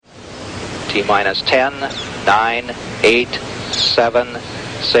T-minus 10, 9, 8, 7,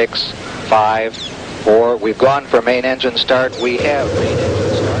 6, 5, 4. We've gone for main engine start. We have main engine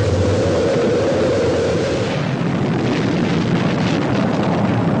start.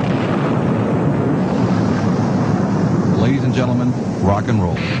 Ladies and gentlemen, rock and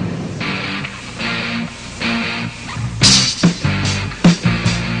roll.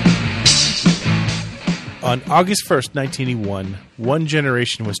 On August 1st, 1981, one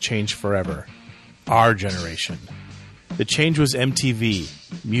generation was changed forever. Our generation. The change was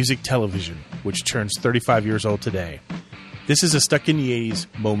MTV, music television, which turns 35 years old today. This is a Stuck in the 80s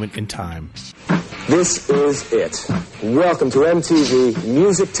moment in time. This is it. Welcome to MTV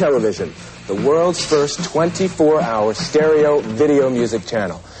Music Television, the world's first 24-hour stereo video music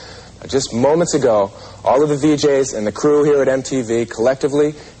channel. Now, just moments ago, all of the VJs and the crew here at MTV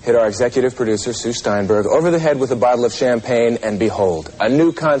collectively hit our executive producer, Sue Steinberg, over the head with a bottle of champagne, and behold, a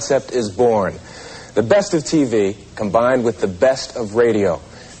new concept is born. The best of TV combined with the best of radio.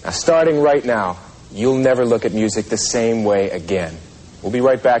 Now, starting right now, you'll never look at music the same way again. We'll be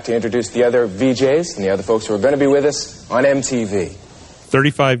right back to introduce the other VJs and the other folks who are going to be with us on MTV.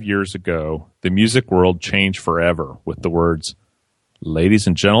 35 years ago, the music world changed forever with the words, "Ladies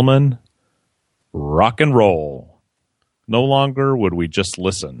and gentlemen, rock and roll." No longer would we just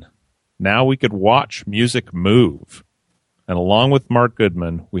listen. Now we could watch music move. And along with Mark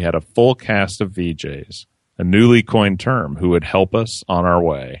Goodman, we had a full cast of VJs, a newly coined term, who would help us on our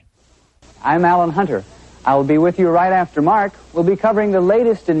way. I'm Alan Hunter. I will be with you right after Mark. We'll be covering the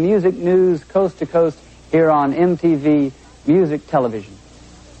latest in music news coast to coast here on MTV Music Television.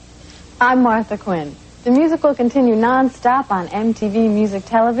 I'm Martha Quinn. The music will continue non-stop on MTV Music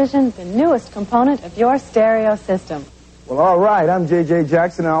Television, the newest component of your stereo system. Well, all right, I'm J.J.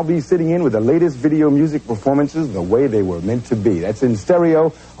 Jackson, and I'll be sitting in with the latest video music performances the way they were meant to be. That's in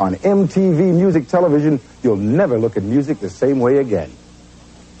stereo on MTV Music Television. You'll never look at music the same way again.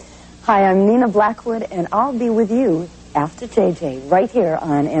 Hi, I'm Nina Blackwood, and I'll be with you after JJ right here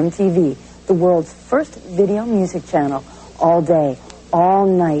on MTV, the world's first video music channel, all day, all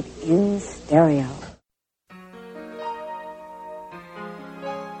night in stereo.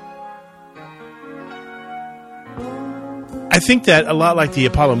 I think that a lot like the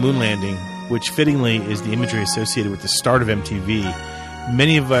Apollo moon landing, which fittingly is the imagery associated with the start of MTV,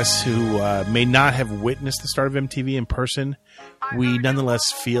 many of us who may not have witnessed the start of MTV in person, we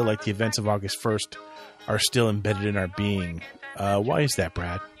nonetheless feel like the events of August 1st are still embedded in our being. Why is that,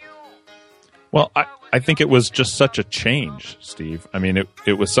 Brad? Well, I think it was just such a change, Steve. I mean,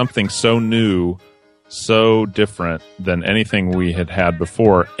 it was something so new, so different than anything we had had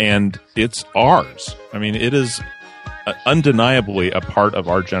before, and it's ours. I mean, it is undeniably a part of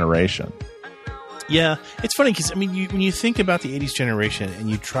our generation. Yeah, it's funny because, I mean, when you think about the 80s generation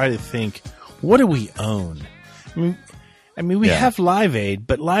and you try to think, what do we own? I mean, we have Live Aid,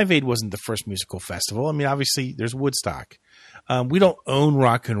 but Live Aid wasn't the first musical festival. I mean, obviously, there's Woodstock. We don't own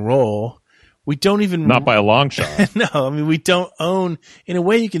rock and roll. We don't even... Not by a long shot. No, I mean, we don't own... In a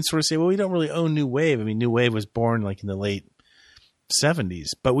way, you can sort of say, well, we don't really own New Wave. I mean, New Wave was born like in the late 70s,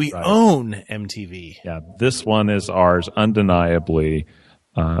 but we own MTV. Yeah, this one is ours undeniably.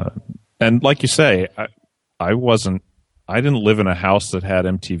 And like you say, I didn't live in a house that had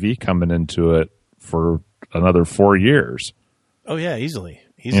MTV coming into it for another 4 years. Oh yeah, easily.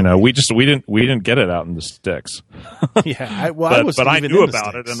 You know, we didn't get it out in the sticks. Yeah, but I knew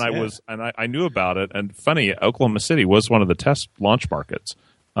about it, and I knew about it. And funny, Oklahoma City was one of the test launch markets,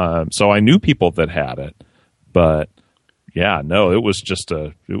 so I knew people that had it. But yeah, no, it was just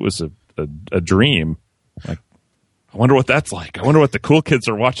a dream. Like, I wonder what that's like. I wonder what the cool kids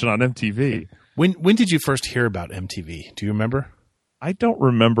are watching on MTV. When did you first hear about MTV? Do you remember? I don't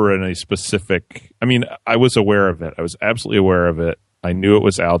remember any specific. I mean, I was aware of it. I was absolutely aware of it. I knew it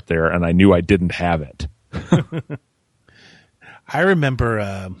was out there, and I knew I didn't have it. I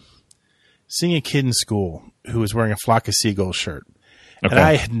remember seeing a kid in school who was wearing a Flock of Seagulls shirt. Okay.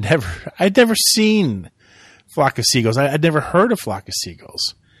 And I'd never seen Flock of Seagulls. I'd never heard of Flock of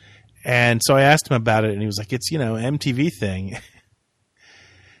Seagulls. And so I asked him about it, and he was like, it's, MTV thing.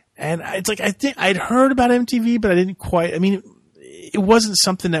 And it's like, I think I'd heard about MTV, but I didn't quite, I mean, it wasn't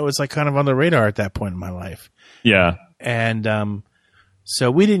something that was like kind of on the radar at that point in my life. Yeah. And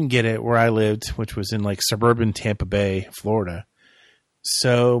so we didn't get it where I lived, which was in like suburban Tampa Bay, Florida.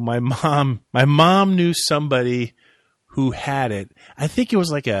 So my mom knew somebody who had it. I think it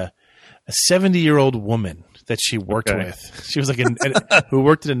was like a 70-year-old woman that she worked with. She was like who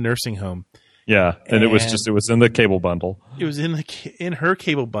worked at a nursing home. Yeah, and it was in the cable bundle. It was in her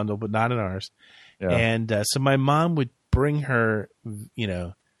cable bundle, but not in ours. Yeah. And so my mom would bring her,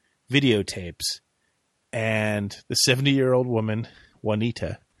 videotapes, and the 70-year-old woman,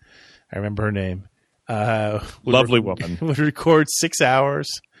 Juanita, I remember her name, lovely woman, would record 6 hours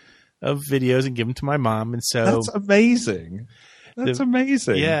of videos and give them to my mom. And so that's amazing. That's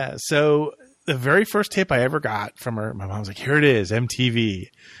amazing. Yeah. So the very first tape I ever got from her, my mom was like, here it is, MTV.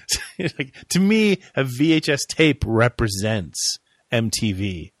 Like, to me, a VHS tape represents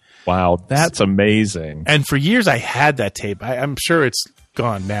MTV. Wow, that's amazing. And for years I had that tape. I'm sure it's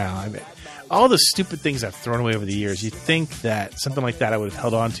gone now. I mean, all the stupid things I've thrown away over the years, you'd think that something like that I would have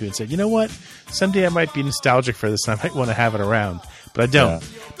held on to and said, you know what? Someday I might be nostalgic for this and I might want to have it around. But I don't. Yeah.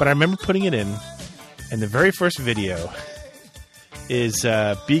 But I remember putting it in, and the very first video is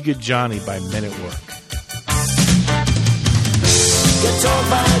Be Good Johnny by Men at Work. Get told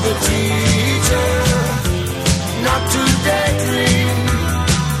by the teacher not to daydream.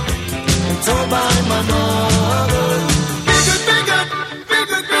 Get told by my mother. Be good, be good, be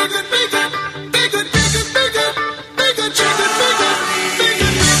good, be good, be good, be good, be good, be good, be good, chicken, be good, be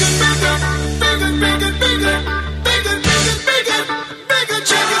good, be good, be good, be good, be good, be good, be good, be good, be good, be good,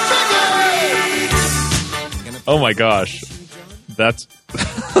 chicken, be good. Oh my gosh. That's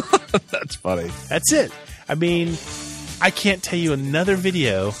that's funny. That's it. I mean, I can't tell you another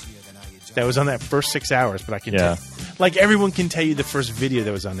video that was on that first 6 hours, but I can tell. Like, everyone can tell you the first video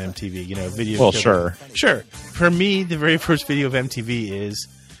that was on MTV. You know, video. Well, sure. For me, the very first video of MTV is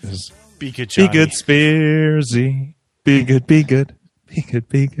Be Good Johnny. Be good, Spearsy. Be good, be good. Be good,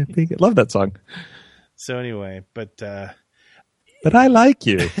 be good, be good. Love that song. So anyway, but I like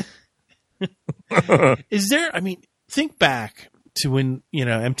you. Is there? I mean, think back to when, you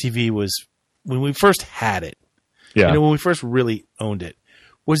know, MTV was, when we first had it. Yeah. You know, when we first really owned it.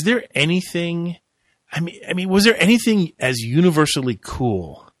 Was there anything, I mean, was there anything as universally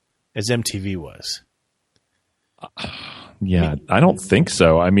cool as MTV was? Yeah, I don't think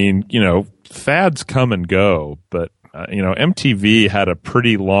so. I mean, you know, fads come and go, but, you know, MTV had a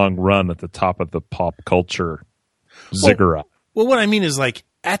pretty long run at the top of the pop culture ziggurat. Well, what I mean is, like,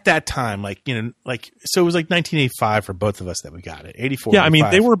 at that time, like, you know, like, so it was like 1985 for both of us that we got it. 84. Yeah, 85. I mean,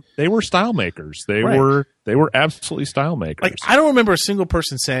 they were style makers. They were absolutely style makers. Like, I don't remember a single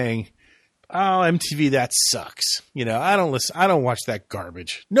person saying, "Oh, MTV, that sucks." You know, I don't listen. I don't watch that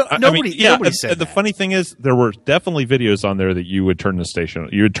garbage. No, nobody said that. The funny thing is, there were definitely videos on there that you would turn the station,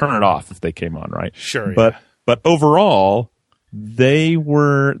 you would turn it off if they came on, right? Sure. But overall, they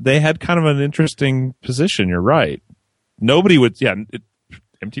had kind of an interesting position. You're right. Nobody would. Yeah.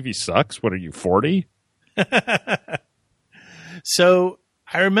 MTV sucks. What are you, 40? So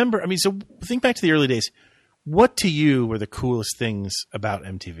I remember, I mean, so think back to the early days. What to you were the coolest things about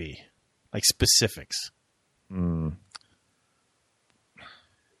MTV? Like specifics?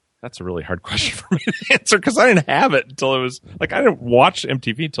 That's a really hard question for me to answer because I didn't have it until it was, like, I didn't watch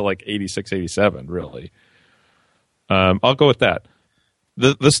MTV until like 86, 87, really. I'll go with that.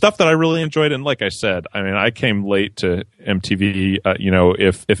 The stuff that I really enjoyed, and like I said, I mean, I came late to MTV. You know,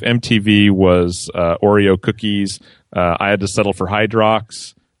 if MTV was Oreo cookies, I had to settle for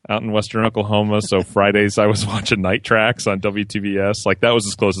Hydrox out in Western Oklahoma. So Fridays I was watching Night Tracks on WTVS. Like, that was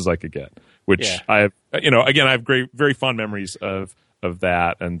as close as I could get. Which I have, you know, again, I have very fond memories of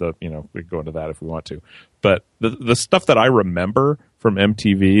that, and you know, we can go into that if we want to. But the stuff that I remember from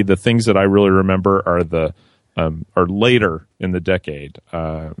MTV, the things that I really remember are later in the decade.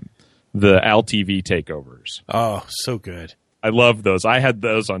 The Al TV takeovers. Oh, so good. I love those. I had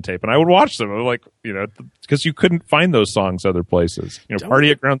those on tape, and I would watch them. I was like, you know, because you couldn't find those songs other places. You know,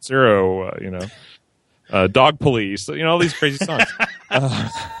 Party at Ground Zero. You know, Dog Police. You know, all these crazy songs. Dog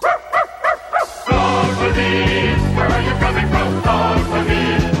Police, where are you coming from? Dog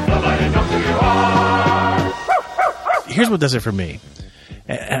Police, nobody knows who you are. Here's what does it for me,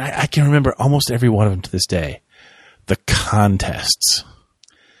 and I can remember almost every one of them to this day. The contests.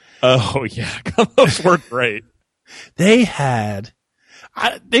 Oh yeah, those were great. They must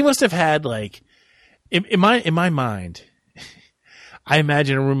have had, like, in my mind, I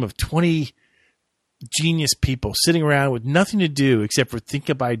imagine a room of 20 genius people sitting around with nothing to do except for think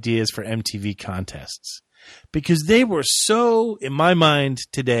up ideas for MTV contests, because they were so, in my mind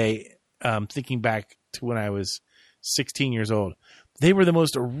today, thinking back to when I was 16 years old, they were the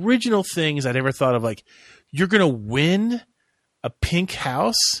most original things I'd ever thought of. Like, you're going to win a pink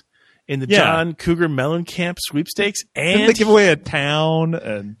house in the John Cougar Mellencamp sweepstakes, and they give away a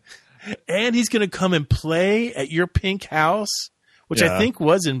town, and he's going to come and play at your pink house, which I think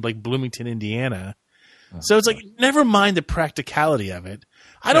was in, like, Bloomington, Indiana. So it's like, never mind the practicality of it.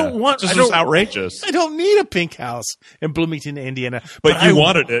 I don't want. This is outrageous. I don't need a pink house in Bloomington, Indiana. But you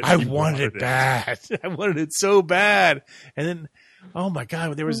wanted it. I wanted it bad. I wanted it so bad. And then Oh my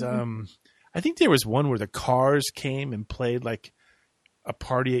God. There was, I think there was one where the Cars came and played like a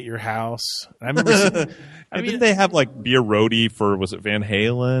party at your house. I remember. Didn't they have like Be a Roadie for, was it Van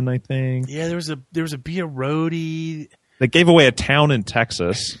Halen? I think. Yeah, there was a Be a Roadie. They gave away a town in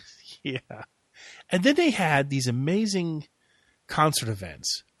Texas. Yeah, and then they had these amazing concert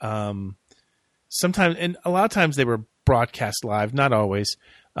events. Sometimes, and a lot of times they were broadcast live. Not always.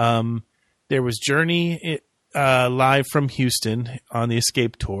 There was Journey live from Houston on the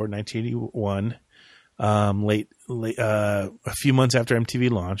Escape Tour, 1981. A few months after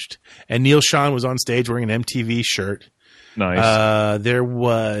MTV launched, and Neil Schon was on stage wearing an MTV shirt. Nice. There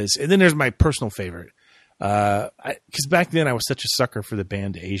was, and then there's my personal favorite. Because back then I was such a sucker for the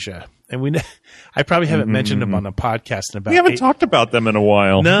band Asia, and I probably haven't mentioned them on the podcast in about. We haven't talked about them in a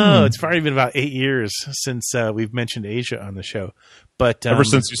while. No, it's probably been about 8 years since we've mentioned Asia on the show. But ever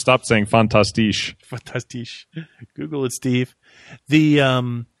since you stopped saying "fantastisch," Google it, Steve. They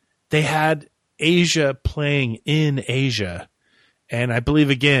had Asia playing in Asia, and I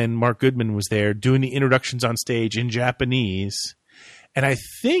believe again Mark Goodman was there doing the introductions on stage in Japanese, and I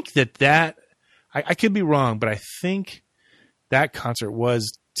think that. I could be wrong, but I think that concert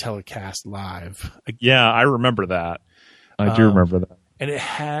was telecast live. Yeah, I remember that. I do remember that. And it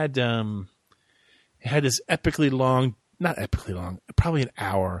had this epically long, not epically long, probably an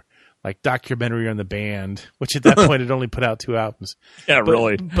hour, like documentary on the band, which at that point it only put out 2 albums. Yeah,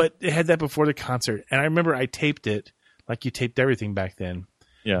 really. But it had that before the concert. And I remember I taped it like you taped everything back then.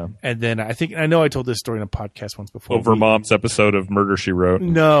 Yeah. And then I know I told this story in a podcast once before. Over Mom's episode of Murder, She Wrote.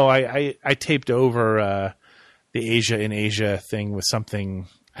 No, I taped over the Asia in Asia thing with something.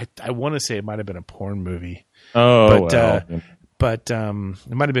 I want to say it might have been a porn movie. Oh, but it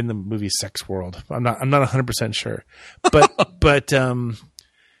might have been the movie Sex World. I'm not 100% sure. But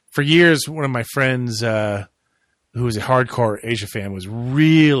for years, one of my friends who was a hardcore Asia fan was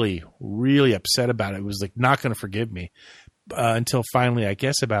really, really upset about it. It was like not going to forgive me. Until finally, I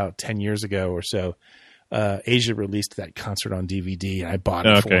guess about 10 years ago or so, Asia released that concert on DVD, and I bought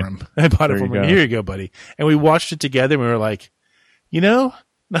it for him. Here you go, buddy. And we watched it together, and we were like,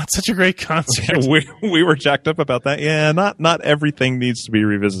 not such a great concert. we were jacked up about that. Yeah, not everything needs to be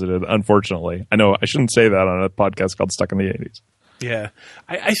revisited, unfortunately. I know I shouldn't say that on a podcast called Stuck in the 80s. Yeah.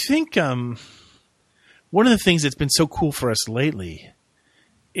 I think one of the things that's been so cool for us lately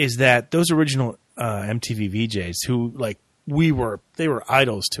is that those original MTV VJs who, like, they were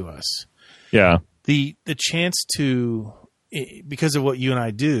idols to us. Yeah. The chance to, because of what you and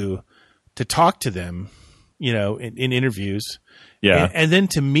I do, to talk to them, in interviews. Yeah. And then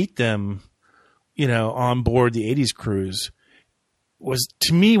to meet them, on board the 80s cruise was,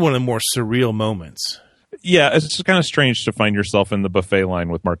 to me, one of the more surreal moments. Yeah. It's just kind of strange to find yourself in the buffet line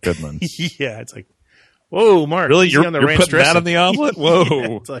with Mark Goodman. Yeah. It's like, whoa, Mark. Really? You're on the putting dressing? That on the omelet? Whoa.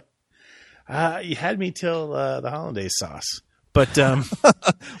 Yeah, it's like, you had me till the hollandaise sauce. But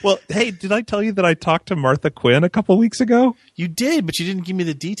well, hey, did I tell you that I talked to Martha Quinn a couple weeks ago? You did, but you didn't give me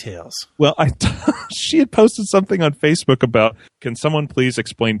the details. Well, she had posted something on Facebook about, can someone please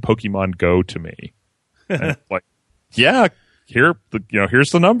explain Pokemon Go to me? And like, yeah, here's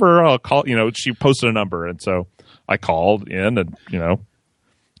the number. I'll call. She posted a number, and so I called in and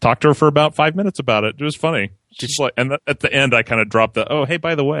talked to her for about 5 minutes about it. It was funny. She's like, and at the end, I kind of dropped oh, hey,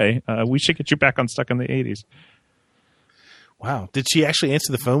 by the way, we should get you back on Stuck in the 80s. Wow. Did she actually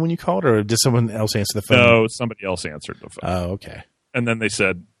answer the phone when you called, or did someone else answer the phone? No, somebody else answered the phone. Oh, okay. And then they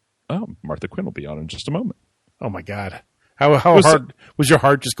said, oh, Martha Quinn will be on in just a moment. Oh, my God. How hard was your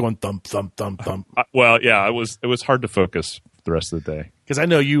heart just going thump, thump, thump, thump? Well, yeah, it was hard to focus the rest of the day. Because I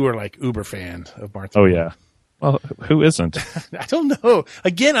know you were like uber fan of Martha. Oh, yeah. Well, who isn't? I don't know.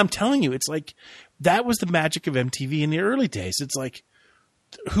 Again, I'm telling you, it's like that was the magic of MTV in the early days. It's like,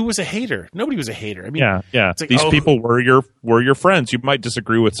 who was a hater? Nobody was a hater. I mean, yeah. It's like, these people were your friends. You might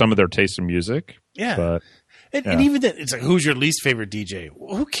disagree with some of their taste in music. Yeah. But, and even then, it's like, who's your least favorite DJ?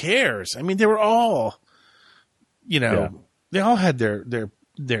 Well, who cares? I mean, they were all, they all had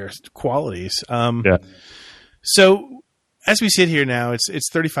their qualities. Yeah. So as we sit here now, it's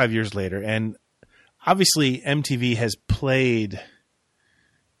 35 years later, and obviously MTV has played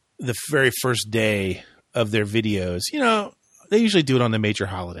the very first day of their videos. They usually do it on the major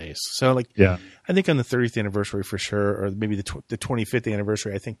holidays. So, I think on the 30th anniversary for sure, or maybe the 25th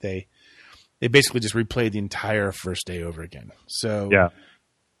anniversary, I think they basically just replayed the entire first day over again. So,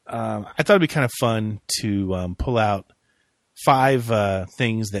 I thought it'd be kind of fun to pull out 5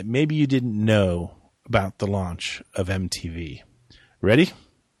 things that maybe you didn't know about the launch of MTV. Ready?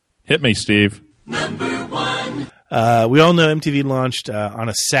 Hit me, Steve. Number 1. We all know MTV launched on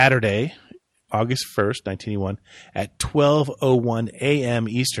a Saturday, August 1st, 1981, at 12:01 a.m.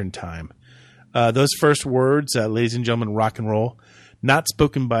 Eastern Time. Those first words, ladies and gentlemen, rock and roll, not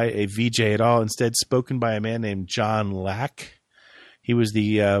spoken by a VJ at all, instead spoken by a man named John Lack. He was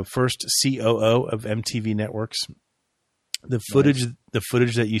the first COO of MTV Networks. The footage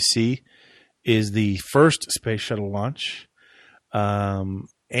that you see is the first space shuttle launch, and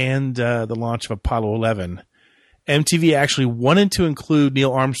the launch of Apollo 11. MTV actually wanted to include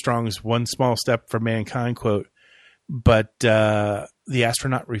Neil Armstrong's "One Small Step for Mankind" quote, but the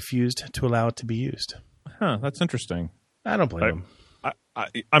astronaut refused to allow it to be used. Huh, that's interesting. I don't blame him.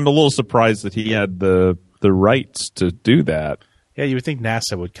 I'm a little surprised that he had the rights to do that. Yeah, you would think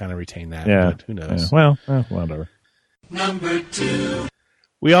NASA would kind of retain that. Yeah. But who knows? Yeah. Well, whatever. Number 2.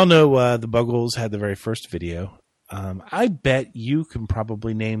 We all know the Buggles had the very first video. I bet you can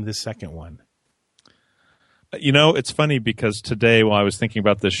probably name the second one. You know, it's funny because today while I was thinking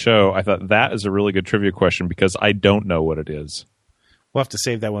about this show, I thought that is a really good trivia question because I don't know what it is. We'll have to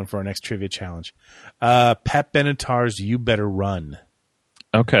save that one for our next trivia challenge. Pat Benatar's "You Better Run."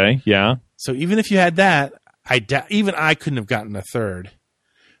 Okay, yeah. So even if you had that, even I couldn't have gotten a third,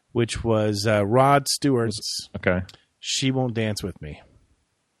 which was Rod Stewart's "She Won't Dance With Me."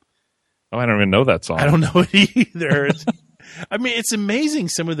 Oh, I don't even know that song. I don't know it either. I mean, it's amazing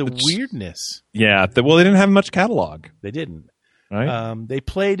some of the weirdness. Yeah, well, they didn't have much catalog. They didn't. Right? They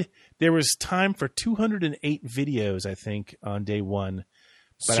played. There was time for 208 videos, I think, on day one.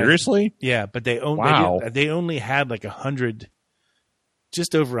 But Seriously? But they only had like 100,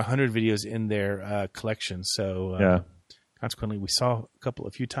 just over 100 videos in their collection. So consequently, we saw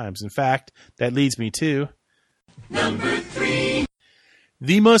a few times. In fact, that leads me to number 3.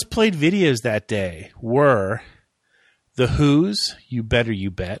 The most played videos that day were The Who's "You Better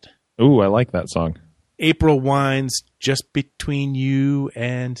You Bet." Ooh, I like that song. April Wine's "Just Between You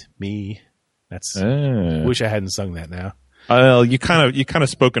and Me." That's. Wish I hadn't sung that now. You kind of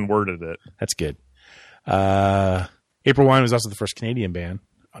spoken worded it. That's good. April Wine was also the first Canadian band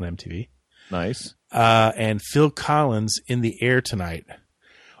on MTV. Nice. And Phil Collins, "In the Air Tonight."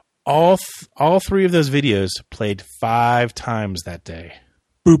 All three of those videos played 5 times that day.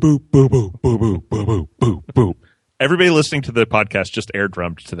 Boo boo boo boo boo boo boo boo boo boo. Everybody listening to the podcast just air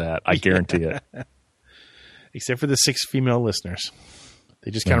drummed to that. I guarantee it. Except for the 6 female listeners.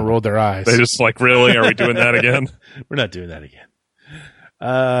 They just kind of rolled their eyes. They just like, really? Are we doing that again? We're not doing that again.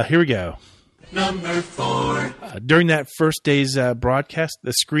 Here we go. Number 4. During that first day's broadcast,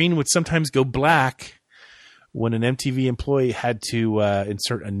 the screen would sometimes go black when an MTV employee had to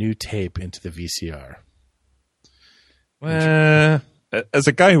insert a new tape into the VCR. As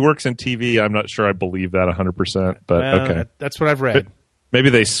a guy who works in TV, I'm not sure I believe that 100%, but okay. That's what I've read. But maybe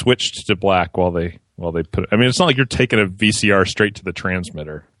they switched to black while they put it. I mean, it's not like you're taking a VCR straight to the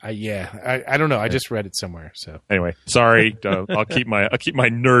transmitter. I don't know. I just read it somewhere. So anyway, sorry. I'll keep my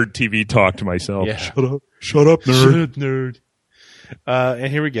nerd TV talk to myself. Yeah. Shut up, nerd. Nerd.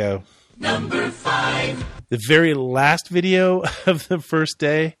 And here we go. Number 5. The very last video of the first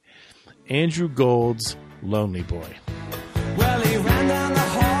day, Andrew Gold's "Lonely Boy." Well, he ran down the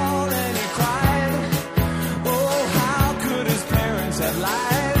hall and he cried. Oh, how could his parents have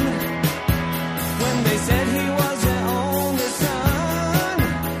lied when they said he was their only son?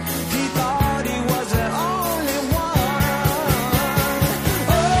 He thought he was their only one.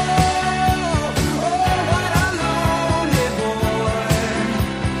 Oh, what a lonely boy.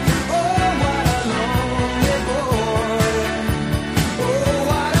 Oh, what a lonely boy. Oh,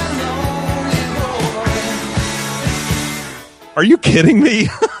 what a lonely boy. Are you kidding me?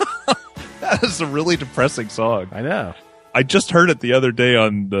 That is a really depressing song. I know. I just heard it the other day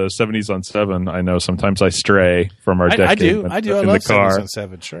on the 70s on 7. I know sometimes I stray from our decade. I do. I in love the car. 70s on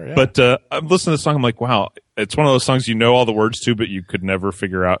 7, sure. Yeah. But I'm listening to the song. I'm like, wow, it's one of those songs you know all the words to, but you could never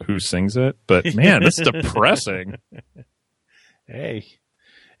figure out who sings it. But man, it's depressing. Hey,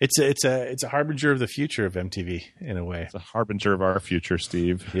 it's a harbinger of the future of MTV in a way. It's a harbinger of our future,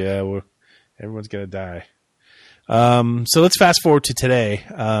 Steve. Yeah, everyone's gonna die. So let's fast forward to today.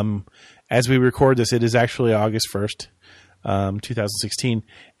 As we record this, it is actually August 1st, 2016.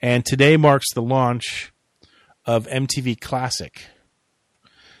 And today marks the launch of MTV Classic.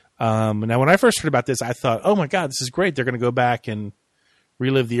 Now, when I first heard about this, I thought, oh my God, this is great. They're going to go back and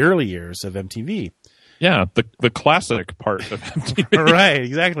relive the early years of MTV. Yeah, the classic part of MTV. Right,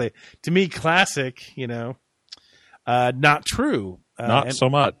 exactly. To me, classic, not true. Not so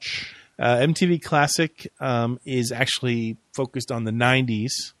much. MTV Classic is actually focused on the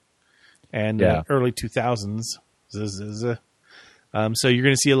 90s and early 2000s. So you're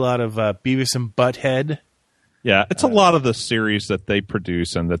going to see a lot of Beavis and Butthead. Yeah, it's a lot of the series that they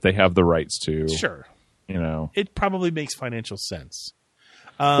produce and that they have the rights to. Sure. It probably makes financial sense.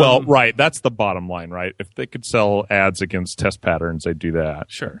 Well, right. That's the bottom line, right? If they could sell ads against test patterns, they'd do that.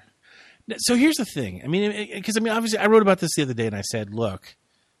 Sure. So here's the thing. I mean, because obviously I wrote about this the other day and I said, look,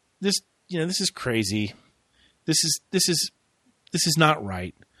 this is crazy. This is not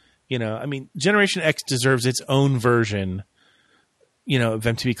right. I mean, Generation X deserves its own version, of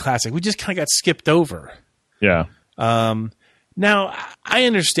MTV Classic. We just kind of got skipped over. Yeah. Now, I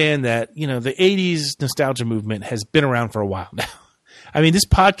understand that, the 80s nostalgia movement has been around for a while now. I mean, this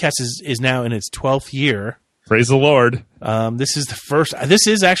podcast is now in its 12th year. Praise the Lord. This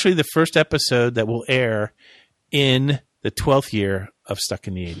is actually the first episode that will air in the 12th year of Stuck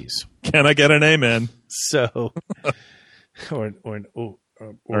in the 80s. Can I get an amen? So, or an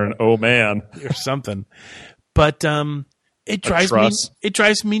oh man, or something. But it drives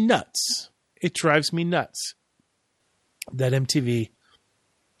me nuts. It drives me nuts that MTV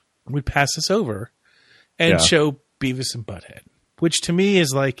would pass us over and show Beavis and Butthead, which to me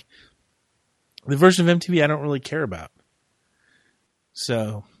is like the version of MTV I don't really care about.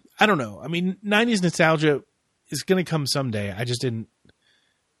 So I don't know. I mean, 90s nostalgia is going to come someday. I just didn't,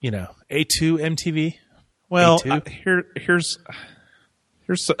 A2 MTV. Well, here's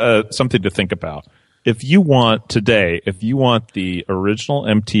something to think about. If you want the original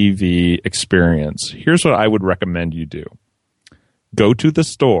MTV experience, here's what I would recommend you do. Go to the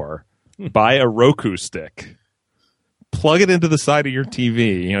store, buy a Roku stick, plug it into the side of your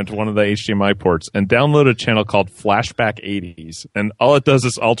TV, into one of the HDMI ports, and download a channel called Flashback 80s. And all it does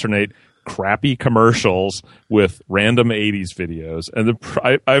is alternate crappy commercials with random 80s videos. And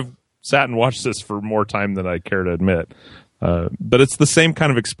I've sat and watched this for more time than I care to admit. But it's the same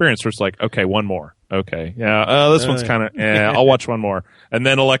kind of experience where it's like, okay, one more. Okay. Yeah. This one's kind of, I'll watch one more. And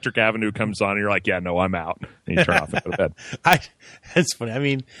then Electric Avenue comes on and you're like, yeah, no, I'm out. And you turn off and go to bed. It's funny. I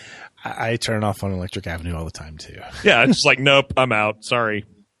mean, I turn off on Electric Avenue all the time too. Yeah. It's just like, nope, I'm out. Sorry.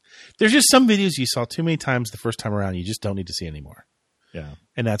 There's just some videos you saw too many times the first time around. You just don't need to see anymore. Yeah.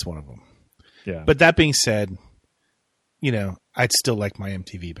 And that's one of them. Yeah. But that being said, I'd still like my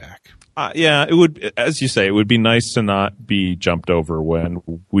MTV back. Yeah, it would, as you say, it would be nice to not be jumped over when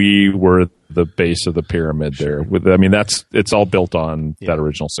we were the base of the pyramid there. It's all built on that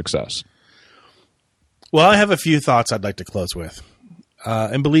original success. Well, I have a few thoughts I'd like to close with.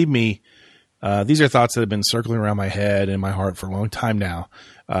 And believe me, these are thoughts that have been circling around my head and my heart for a long time now,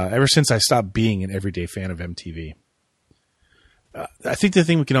 ever since I stopped being an everyday fan of MTV. I think the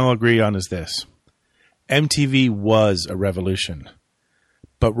thing we can all agree on is this. MTV was a revolution,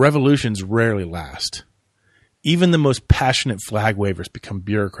 but revolutions rarely last. Even the most passionate flag wavers become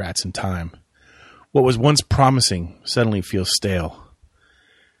bureaucrats in time. What was once promising suddenly feels stale.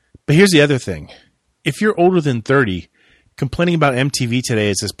 But here's the other thing. If you're older than 30, complaining about MTV today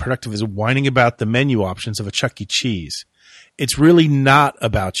is as productive as whining about the menu options of a Chuck E. Cheese. It's really not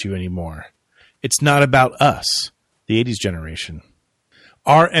about you anymore. It's not about us, the 80s generation.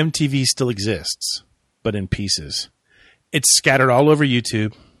 Our MTV still exists, but in pieces. It's scattered all over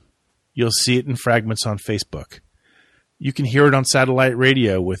YouTube. You'll see it in fragments on Facebook. You can hear it on satellite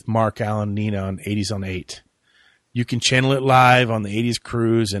radio with Mark, Alan, Nina on 80s on 8. You can channel it live on the 80s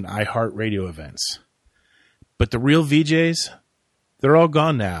Cruise and iHeartRadio events. But the real VJs, they're all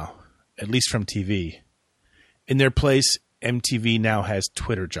gone now, at least from TV. In their place, MTV now has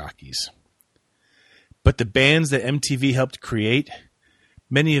Twitter jockeys. But the bands that MTV helped create,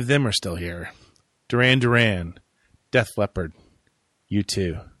 many of them are still here. Duran Duran, Def Leppard,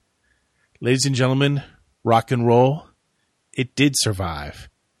 U2. Ladies and gentlemen, rock and roll, it did survive,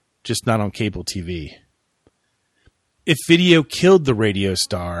 just not on cable TV. If video killed the radio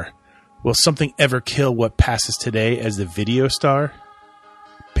star, will something ever kill what passes today as the video star?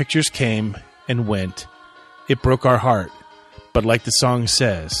 Pictures came and went. It broke our heart. But like the song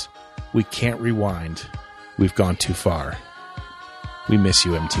says, we can't rewind. We've gone too far. We miss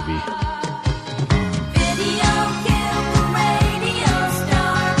you, MTV.